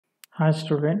Hi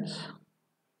students,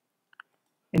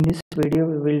 in this video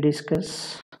we will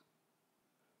discuss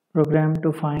program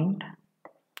to find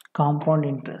compound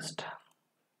interest.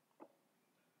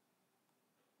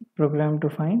 Program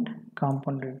to find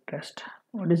compound interest.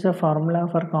 What is the formula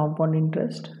for compound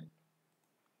interest?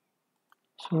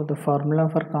 So the formula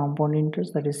for compound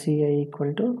interest, that is CI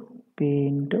equal to P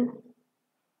into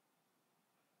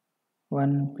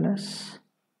 1 plus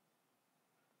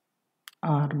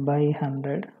R by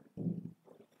 100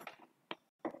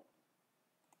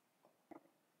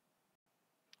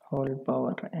 whole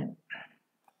power n.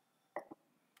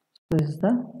 This is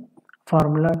the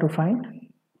formula to find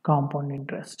compound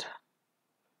interest,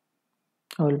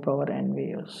 whole power n we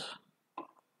use.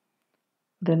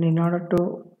 Then in order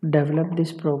to develop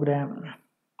this program,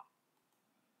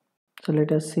 so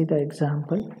let us see the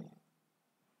example.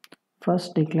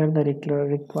 First declare the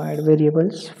required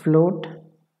variables: float,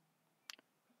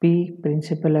 P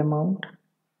principal amount,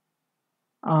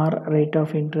 R rate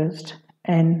of interest,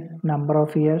 N number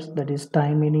of years, that is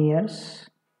time in years,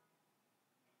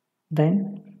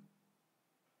 then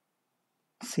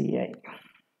CI.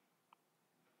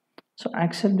 So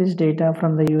accept this data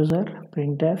from the user,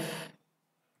 printf,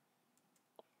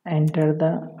 enter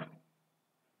the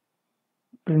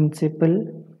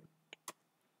principal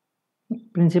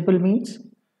means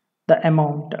the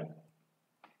amount,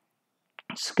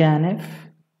 scanf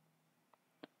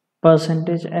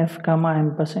percentage f comma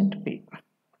ampersand p,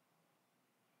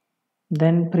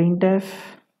 then printf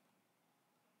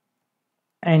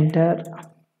enter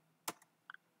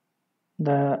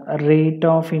the rate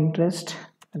of interest,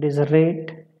 that is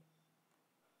rate,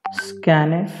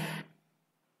 scanf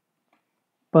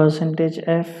percentage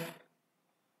f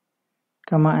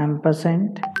comma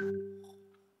ampersand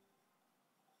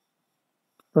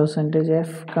percentage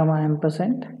f comma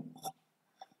ampersand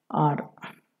r.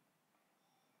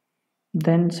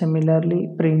 Then similarly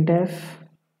printf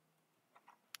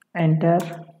enter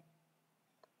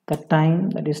the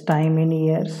time, that is time in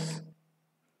years,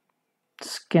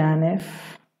 scanf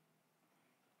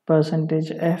percentage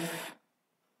f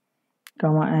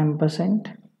comma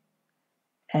ampersand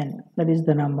n, that is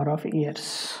the number of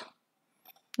years.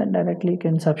 Then directly you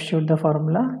can substitute the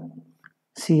formula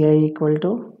CI equal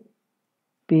to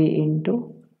P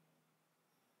into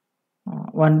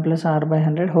 1 plus R by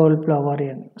 100 whole power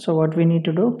n. So what we need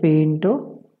to do, P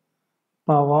into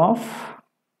power of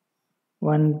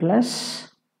 1 plus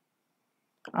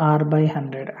R by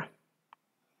 100.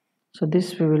 So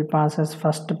this we will pass as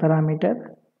first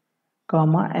parameter,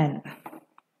 comma n,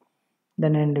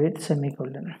 then end with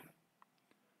semicolon.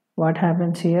 What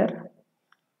happens here?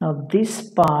 Now this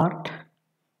part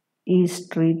is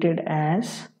treated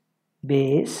as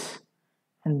base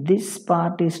and this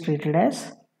part is treated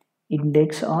as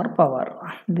index or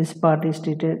power. This part is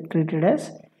treated as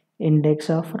index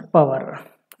of power.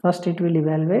 First it will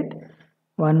evaluate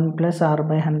 1 plus R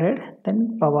by 100,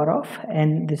 then power of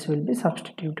n, this will be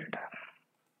substituted.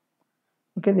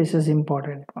 Okay, this is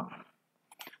important one.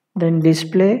 Then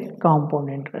display compound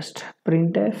interest,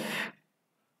 printf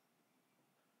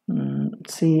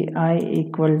CI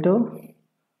equal to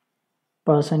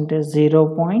percentage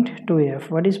 0.2f.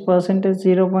 What is percentage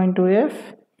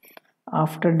 0.2f?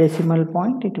 After decimal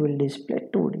point it will display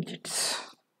 2 digits.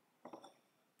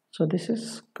 So this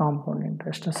is compound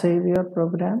interest. Save your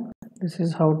program. This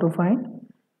is how to find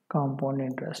compound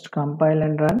interest. Compile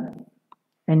and run.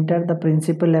 Enter the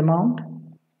principal amount.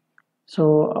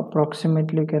 So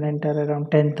approximately you can enter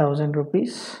around 10,000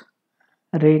 rupees.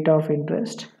 Rate of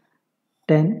interest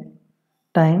 10.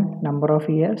 Time, number of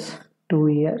years, 2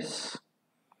 years.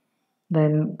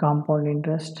 Then compound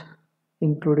interest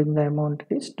including the amount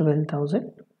is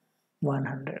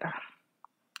 12,100.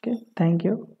 Okay, thank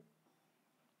you.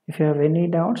 If you have any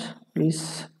doubts,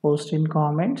 please post in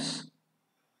comments.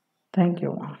 Thank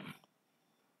you.